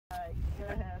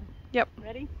Yep.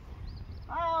 Ready?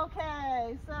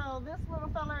 Okay, so this little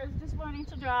fella is just learning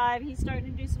to drive. He's starting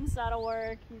to do some saddle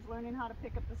work. He's learning how to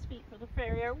pick up his feet for the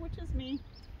farrier, which is me.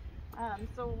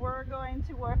 So we're going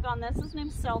to work on this. His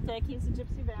name's Celtic. He's a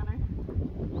Gypsy Vanner.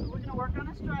 So we're going to work on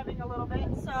his driving a little bit.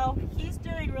 So he's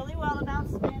doing really well about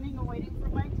standing and waiting for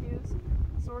my cues.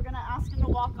 So we're going to ask him to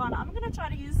walk on. I'm going to try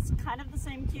to use kind of the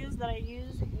same cues that I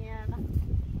use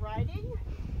in riding.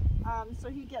 So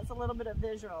he gets a little bit of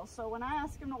visual. So when I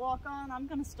ask him to walk on, I'm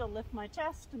going to still lift my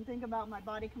chest and think about my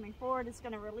body coming forward. It's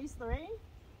going to release the rein.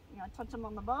 I'm going to touch him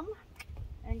on the bum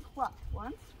and cluck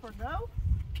once for go.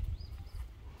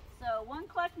 So one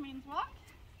cluck means walk.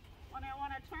 When I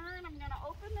want to turn, I'm going to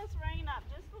open this rein up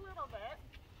just a little bit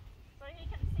so he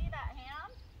can see that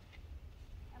hand.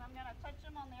 And I'm going to touch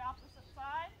him on the opposite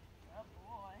side. Oh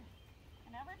boy.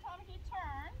 And every time he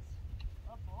turns,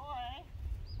 oh boy,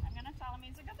 I'm going to tell him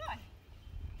he's a good boy.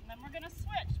 And then we're going to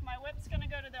switch. My whip's going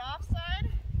to go to the offside.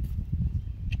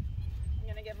 I'm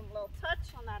going to give him a little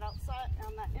touch on that outside,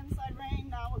 on that inside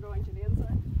rein. Now we're going to the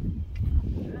inside.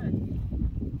 Good.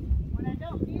 When I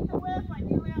don't need the whip,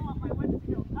 ideally I want my whip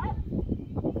to go up.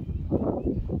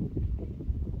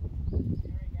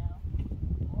 There we go.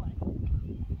 Boy.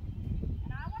 And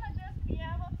I want to just be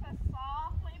able to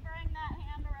softly bring that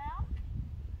hand around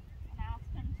and ask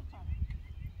him to turn.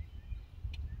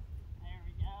 There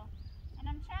we go. And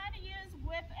I'm trying to use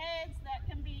whip aids that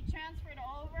can be transferred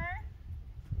over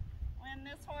when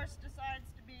this horse decides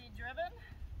to be driven.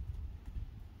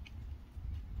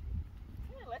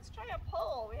 Let's try a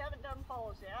pole. We haven't done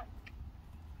poles yet.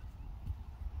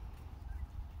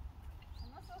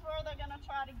 And this is where they're going to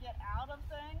try to get out of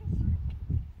things.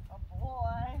 Oh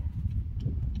boy.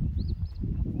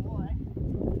 Oh boy.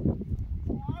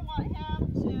 So I want him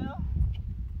to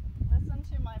listen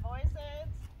to my voice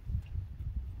aids.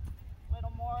 A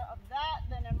little more of that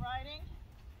than in writing.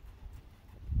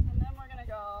 And then we're going to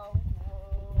go,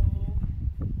 whoa.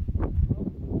 Oh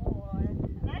boy.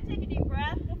 And I take a deep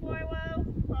breath before I whoa.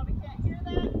 Probably can't hear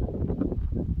that,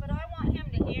 but I want him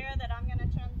to hear that I'm going to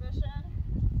transition.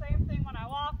 Same thing when I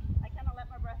walk. I kind of let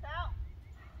my breath out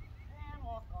and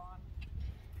walk on.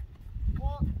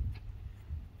 Walk.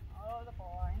 Oh, the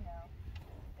boy, no.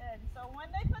 Good. So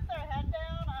when they put their head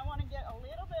down, I want to get a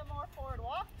little bit more forward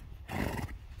walk.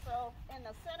 So in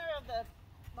the center of the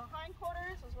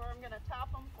hindquarters is where I'm going to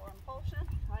tap them for impulsion.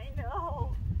 I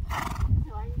know.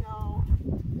 I know.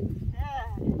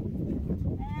 Good.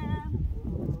 And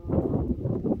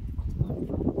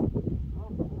oh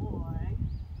boy.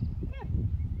 Good.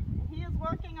 He is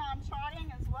working on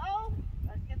trotting as well.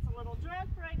 That gets a little drunk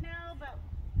right now, but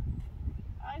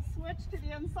I switch to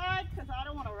the inside because I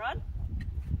don't want to run.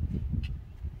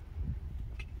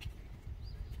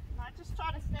 And I just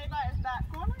try to stay by his back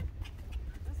corner,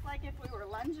 just like if we were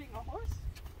lunging a horse.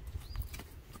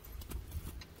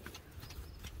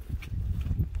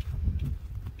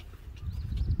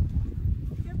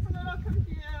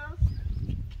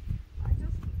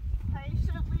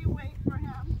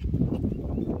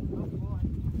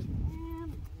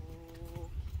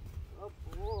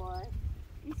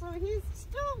 So he's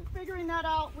still figuring that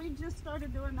out. We just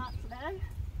started doing that today.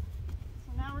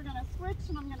 So now we're going to switch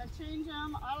and I'm going to change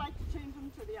him. I like to change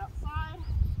him to the outside.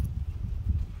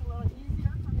 It's a little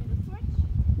easier for me to switch.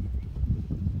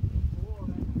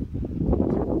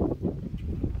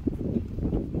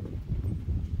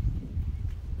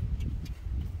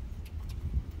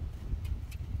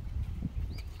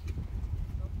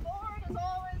 So forward is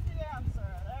always the answer.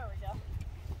 There we go.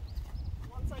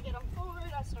 Once I get him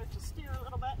forward, I start to steer a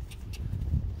little bit.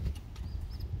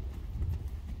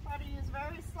 Try to use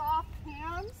very soft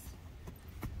hands.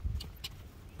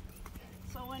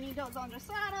 So when he goes under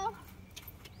saddle,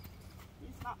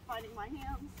 he's not fighting my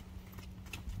hands.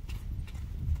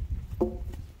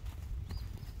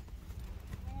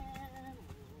 And,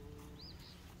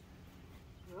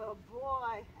 oh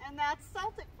boy. And that's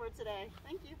Celtic for today.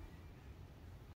 Thank you.